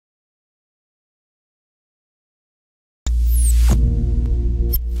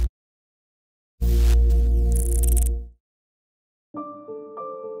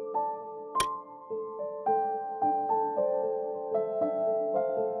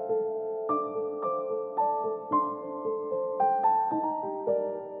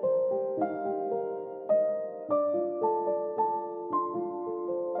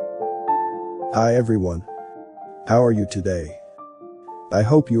Hi everyone. How are you today? I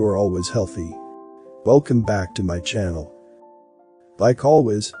hope you are always healthy. Welcome back to my channel. Like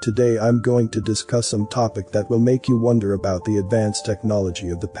always, today I'm going to discuss some topic that will make you wonder about the advanced technology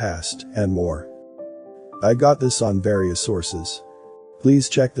of the past and more. I got this on various sources. Please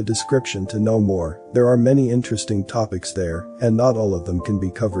check the description to know more. There are many interesting topics there, and not all of them can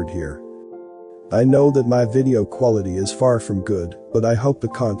be covered here. I know that my video quality is far from good, but I hope the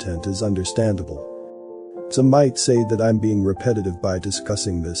content is understandable. Some might say that I'm being repetitive by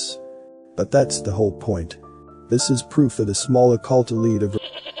discussing this. But that's the whole point. This is proof that a small occult elite have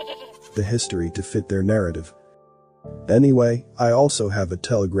the history to fit their narrative. Anyway, I also have a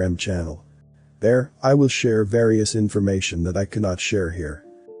Telegram channel. There, I will share various information that I cannot share here.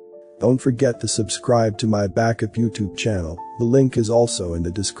 Don't forget to subscribe to my backup YouTube channel, the link is also in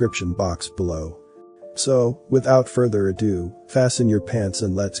the description box below. So, without further ado, fasten your pants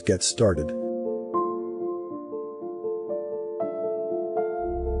and let's get started.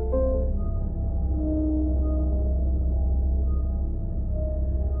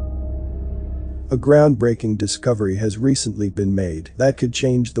 A groundbreaking discovery has recently been made that could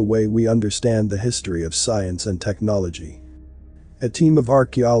change the way we understand the history of science and technology. A team of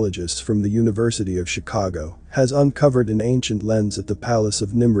archaeologists from the University of Chicago has uncovered an ancient lens at the Palace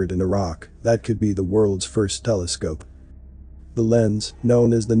of Nimrud in Iraq that could be the world's first telescope. The lens,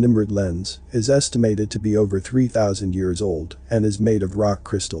 known as the Nimrud lens, is estimated to be over 3,000 years old and is made of rock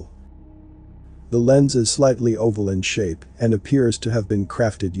crystal. The lens is slightly oval in shape and appears to have been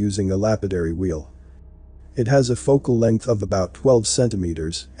crafted using a lapidary wheel. It has a focal length of about 12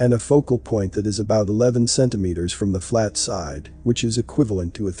 centimeters and a focal point that is about 11 centimeters from the flat side, which is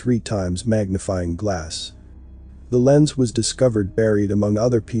equivalent to a 3 times magnifying glass. The lens was discovered buried among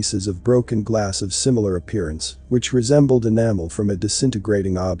other pieces of broken glass of similar appearance, which resembled enamel from a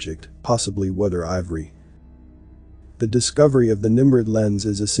disintegrating object, possibly wood or ivory. The discovery of the Nimrud lens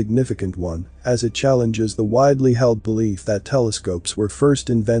is a significant one, as it challenges the widely held belief that telescopes were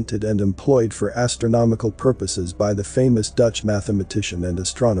first invented and employed for astronomical purposes by the famous Dutch mathematician and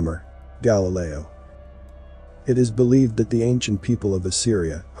astronomer, Galileo. It is believed that the ancient people of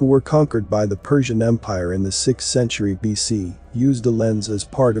Assyria, who were conquered by the Persian Empire in the 6th century BC, used a lens as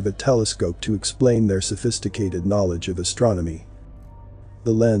part of a telescope to explain their sophisticated knowledge of astronomy.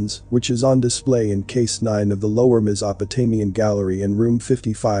 The lens, which is on display in Case 9 of the Lower Mesopotamian Gallery in Room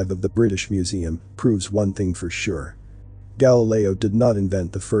 55 of the British Museum, proves one thing for sure. Galileo did not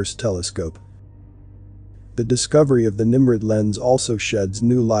invent the first telescope. The discovery of the Nimrud lens also sheds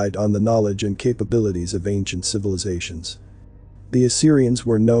new light on the knowledge and capabilities of ancient civilizations. The Assyrians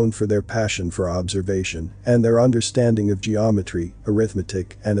were known for their passion for observation and their understanding of geometry,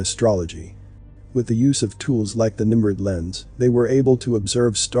 arithmetic, and astrology. With the use of tools like the Nimrud lens, they were able to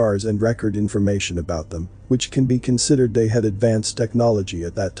observe stars and record information about them, which can be considered they had advanced technology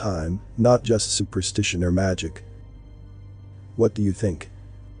at that time, not just superstition or magic. What do you think?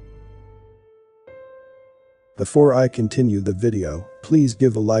 Before I continue the video, please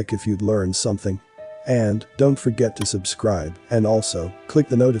give a like if you'd learned something. And don't forget to subscribe, and also, click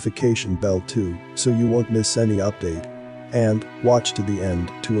the notification bell too, so you won't miss any update. And watch to the end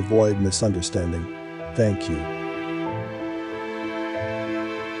to avoid misunderstanding. Thank you.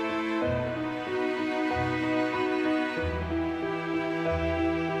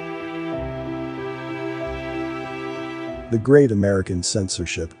 The Great American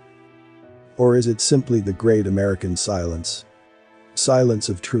Censorship. Or is it simply the Great American Silence? Silence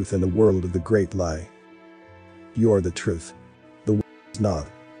of truth in a world of the great lie. You are the truth. The world is not.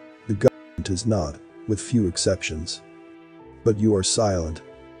 The government is not, with few exceptions. But you are silent.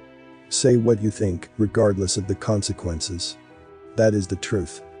 Say what you think, regardless of the consequences. That is the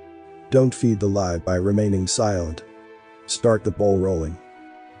truth. Don't feed the lie by remaining silent. Start the ball rolling.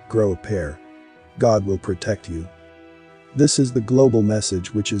 Grow a pair. God will protect you. This is the global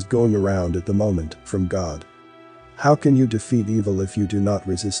message which is going around at the moment from God. How can you defeat evil if you do not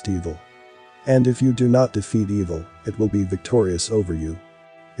resist evil? And if you do not defeat evil, it will be victorious over you.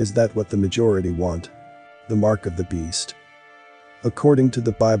 Is that what the majority want? The mark of the beast. According to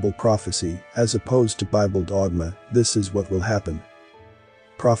the Bible prophecy, as opposed to Bible dogma, this is what will happen.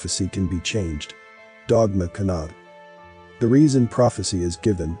 Prophecy can be changed. Dogma cannot. The reason prophecy is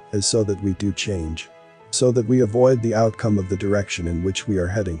given is so that we do change. So that we avoid the outcome of the direction in which we are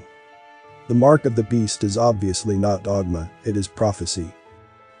heading. The mark of the beast is obviously not dogma, it is prophecy.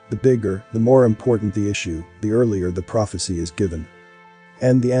 The bigger, the more important the issue, the earlier the prophecy is given.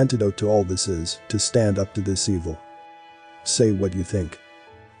 And the antidote to all this is to stand up to this evil. Say what you think.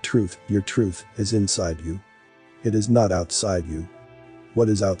 Truth, your truth, is inside you. It is not outside you. What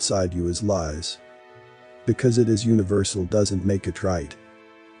is outside you is lies. Because it is universal doesn't make it right.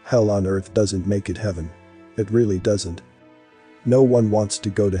 Hell on earth doesn't make it heaven. It really doesn't. No one wants to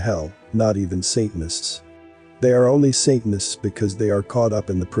go to hell, not even Satanists. They are only Satanists because they are caught up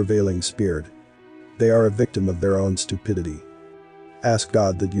in the prevailing spirit. They are a victim of their own stupidity. Ask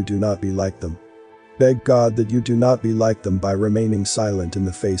God that you do not be like them. Beg God that you do not be like them by remaining silent in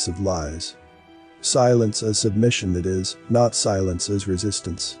the face of lies. Silence as submission, that is, not silence as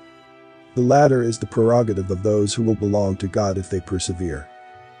resistance. The latter is the prerogative of those who will belong to God if they persevere.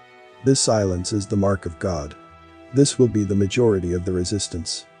 This silence is the mark of God. This will be the majority of the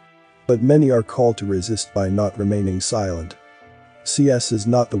resistance. But many are called to resist by not remaining silent. CS is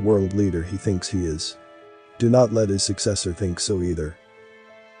not the world leader he thinks he is. Do not let his successor think so either.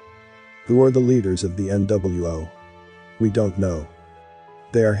 Who are the leaders of the NWO? We don't know.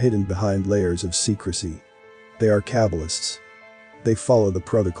 They are hidden behind layers of secrecy. They are Kabbalists. They follow the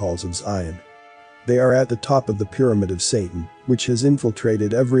protocols of Zion. They are at the top of the pyramid of Satan, which has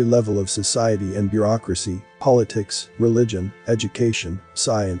infiltrated every level of society and bureaucracy, politics, religion, education,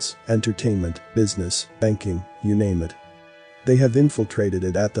 science, entertainment, business, banking, you name it. They have infiltrated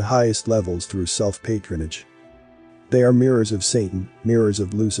it at the highest levels through self-patronage. They are mirrors of Satan, mirrors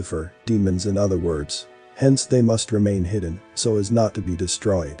of Lucifer, demons in other words. Hence they must remain hidden, so as not to be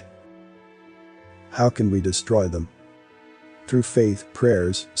destroyed. How can we destroy them? Through faith,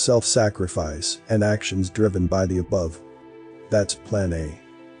 prayers, self-sacrifice, and actions driven by the above. That's plan A.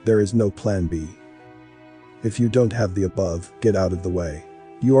 There is no plan B. If you don't have the above, get out of the way.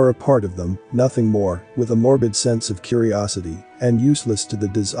 You are a part of them, nothing more, with a morbid sense of curiosity, and useless to the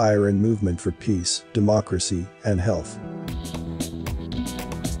desire and movement for peace, democracy, and health.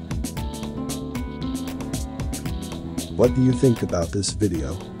 What do you think about this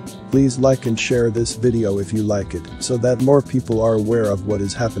video? Please like and share this video if you like it, so that more people are aware of what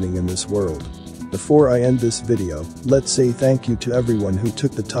is happening in this world. Before I end this video, let's say thank you to everyone who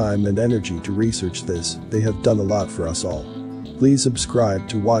took the time and energy to research this. They have done a lot for us all. Please subscribe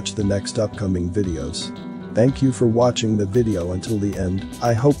to watch the next upcoming videos. Thank you for watching the video until the end.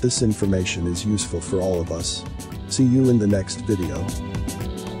 I hope this information is useful for all of us. See you in the next video.